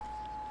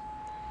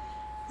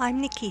I'm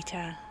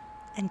Nikita,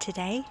 and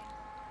today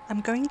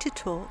I'm going to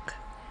talk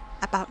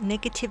about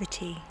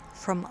negativity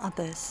from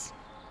others.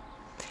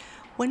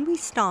 When we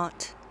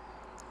start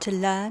to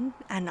learn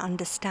and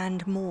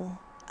understand more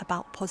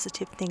about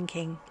positive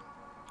thinking,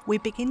 we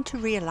begin to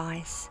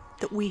realize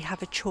that we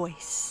have a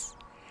choice.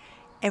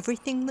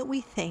 Everything that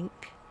we think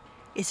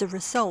is a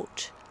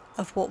result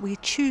of what we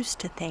choose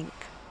to think.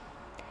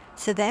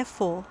 So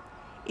therefore,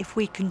 if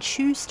we can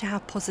choose to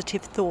have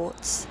positive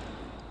thoughts,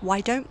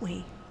 why don't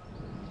we?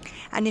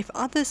 And if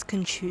others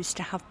can choose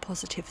to have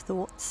positive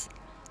thoughts,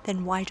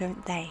 then why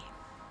don't they?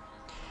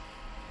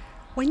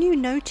 When you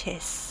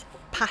notice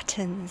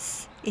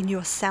patterns in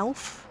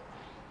yourself,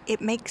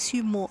 it makes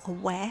you more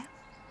aware,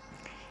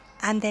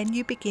 and then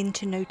you begin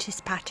to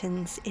notice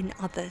patterns in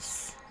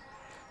others.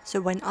 So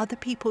when other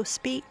people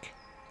speak,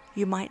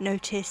 you might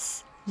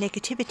notice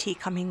negativity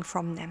coming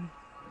from them,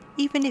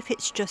 even if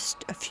it's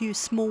just a few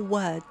small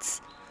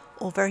words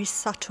or very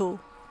subtle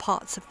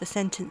parts of the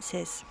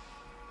sentences.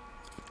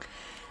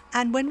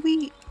 And when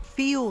we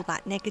feel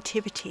that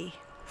negativity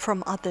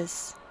from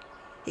others,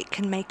 it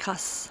can make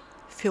us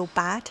feel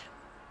bad,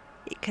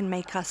 it can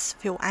make us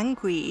feel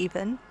angry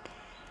even,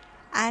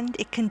 and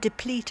it can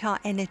deplete our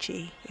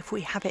energy if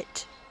we have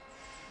it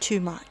too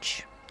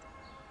much.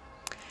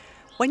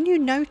 When you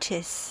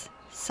notice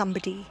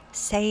somebody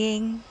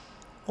saying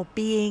or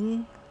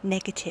being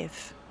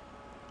negative,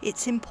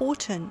 it's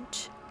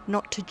important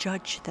not to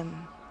judge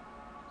them.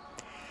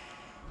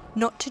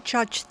 Not to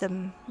judge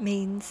them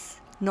means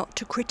not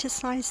to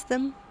criticize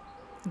them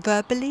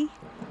verbally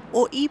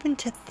or even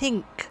to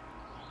think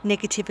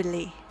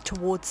negatively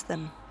towards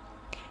them.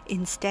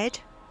 Instead,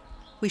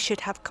 we should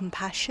have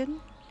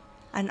compassion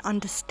and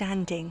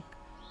understanding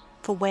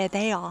for where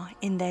they are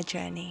in their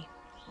journey.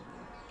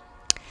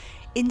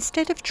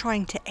 Instead of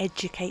trying to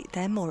educate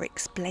them or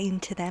explain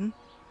to them,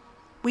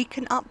 we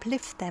can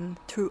uplift them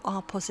through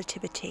our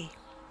positivity.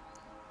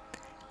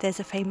 There's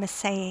a famous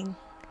saying,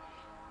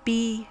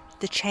 be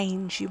the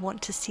change you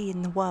want to see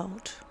in the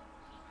world.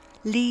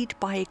 Lead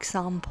by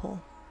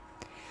example.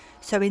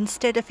 So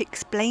instead of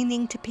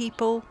explaining to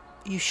people,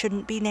 you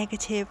shouldn't be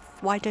negative,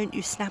 why don't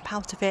you snap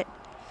out of it?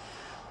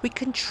 We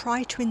can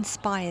try to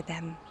inspire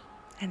them.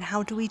 And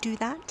how do we do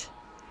that?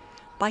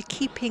 By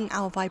keeping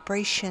our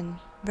vibration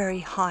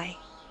very high.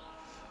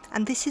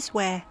 And this is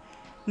where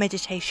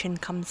meditation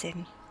comes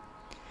in.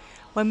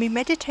 When we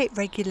meditate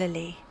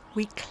regularly,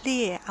 we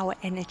clear our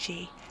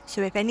energy. So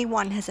if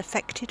anyone has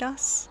affected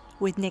us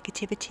with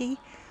negativity,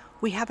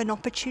 we have an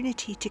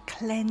opportunity to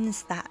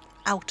cleanse that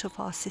out of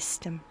our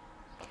system.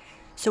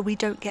 So we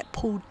don't get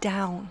pulled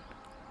down.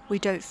 We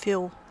don't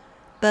feel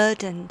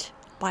burdened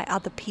by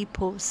other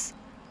people's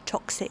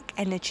toxic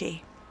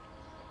energy.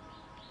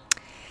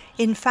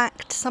 In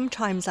fact,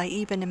 sometimes I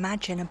even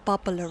imagine a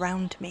bubble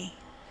around me.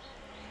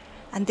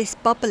 And this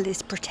bubble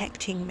is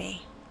protecting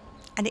me.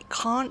 And it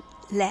can't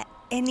let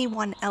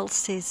anyone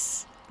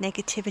else's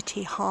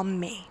negativity harm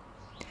me.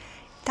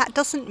 That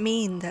doesn't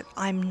mean that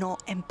I'm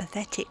not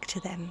empathetic to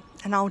them,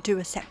 and I'll do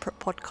a separate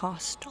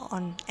podcast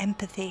on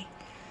empathy.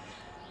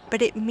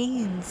 But it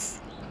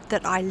means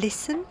that I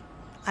listen,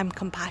 I'm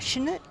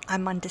compassionate,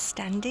 I'm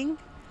understanding,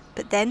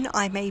 but then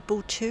I'm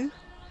able to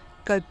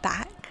go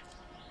back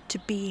to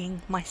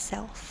being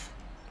myself,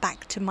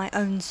 back to my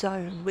own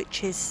zone,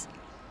 which is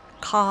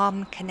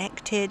calm,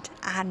 connected,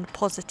 and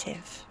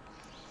positive.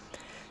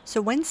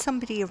 So when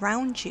somebody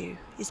around you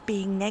is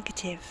being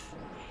negative,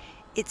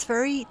 it's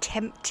very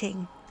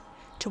tempting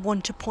to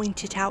want to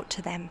point it out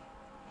to them,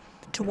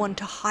 to want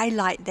to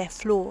highlight their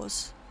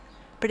flaws.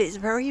 But it's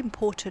very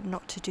important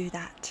not to do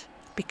that,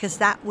 because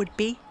that would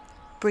be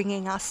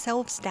bringing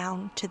ourselves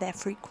down to their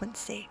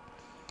frequency.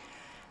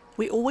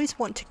 We always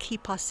want to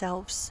keep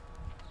ourselves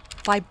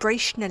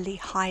vibrationally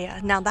higher.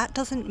 Now, that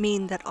doesn't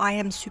mean that I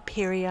am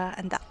superior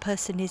and that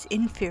person is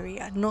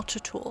inferior, not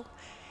at all.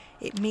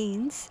 It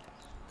means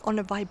on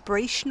a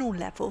vibrational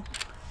level,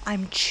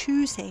 I'm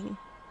choosing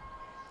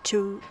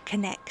to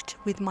connect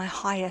with my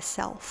higher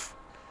self.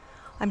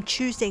 I'm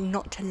choosing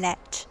not to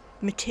let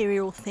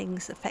material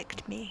things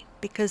affect me,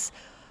 because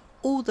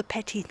all the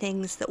petty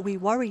things that we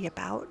worry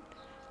about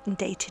in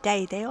day to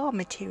day, they are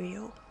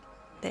material.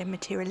 They're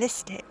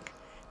materialistic.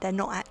 They're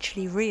not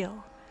actually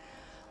real.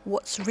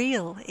 What's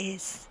real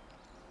is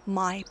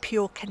my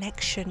pure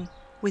connection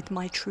with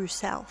my true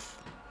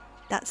self.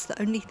 That's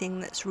the only thing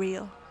that's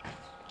real.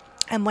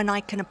 And when I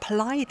can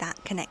apply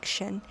that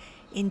connection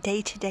in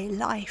day-to-day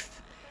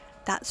life,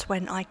 that's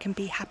when I can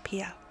be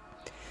happier.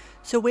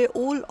 So we're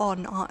all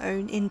on our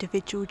own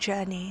individual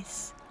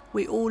journeys.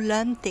 We all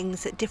learn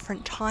things at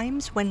different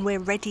times when we're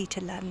ready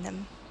to learn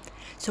them.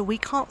 So we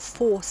can't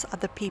force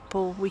other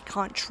people, we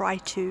can't try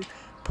to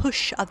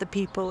push other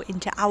people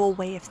into our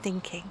way of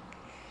thinking.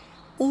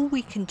 All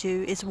we can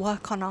do is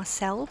work on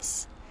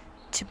ourselves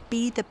to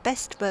be the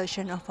best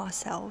version of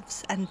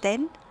ourselves. And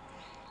then,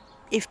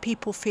 if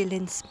people feel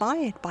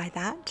inspired by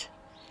that,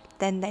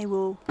 then they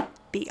will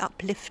be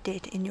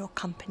uplifted in your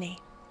company.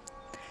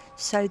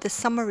 So the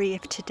summary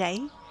of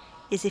today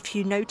is if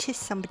you notice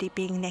somebody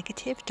being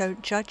negative,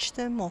 don't judge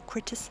them or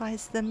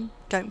criticize them.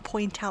 Don't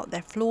point out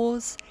their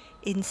flaws.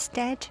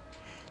 Instead,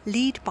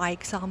 lead by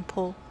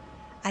example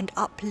and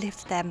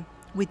uplift them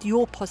with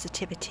your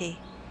positivity.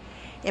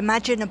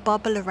 Imagine a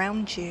bubble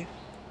around you,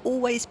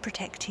 always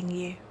protecting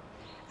you,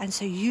 and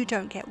so you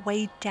don't get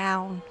weighed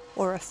down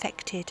or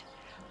affected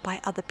by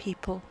other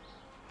people.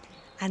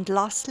 And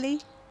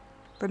lastly,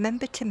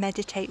 remember to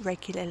meditate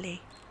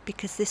regularly,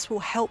 because this will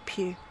help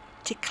you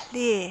to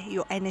clear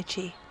your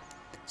energy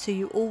so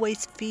you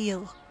always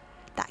feel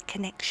that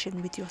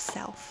connection with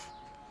yourself.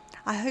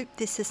 I hope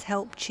this has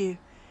helped you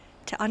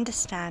to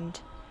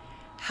understand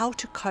how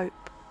to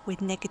cope with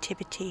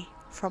negativity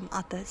from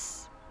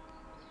others.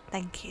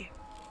 Thank you.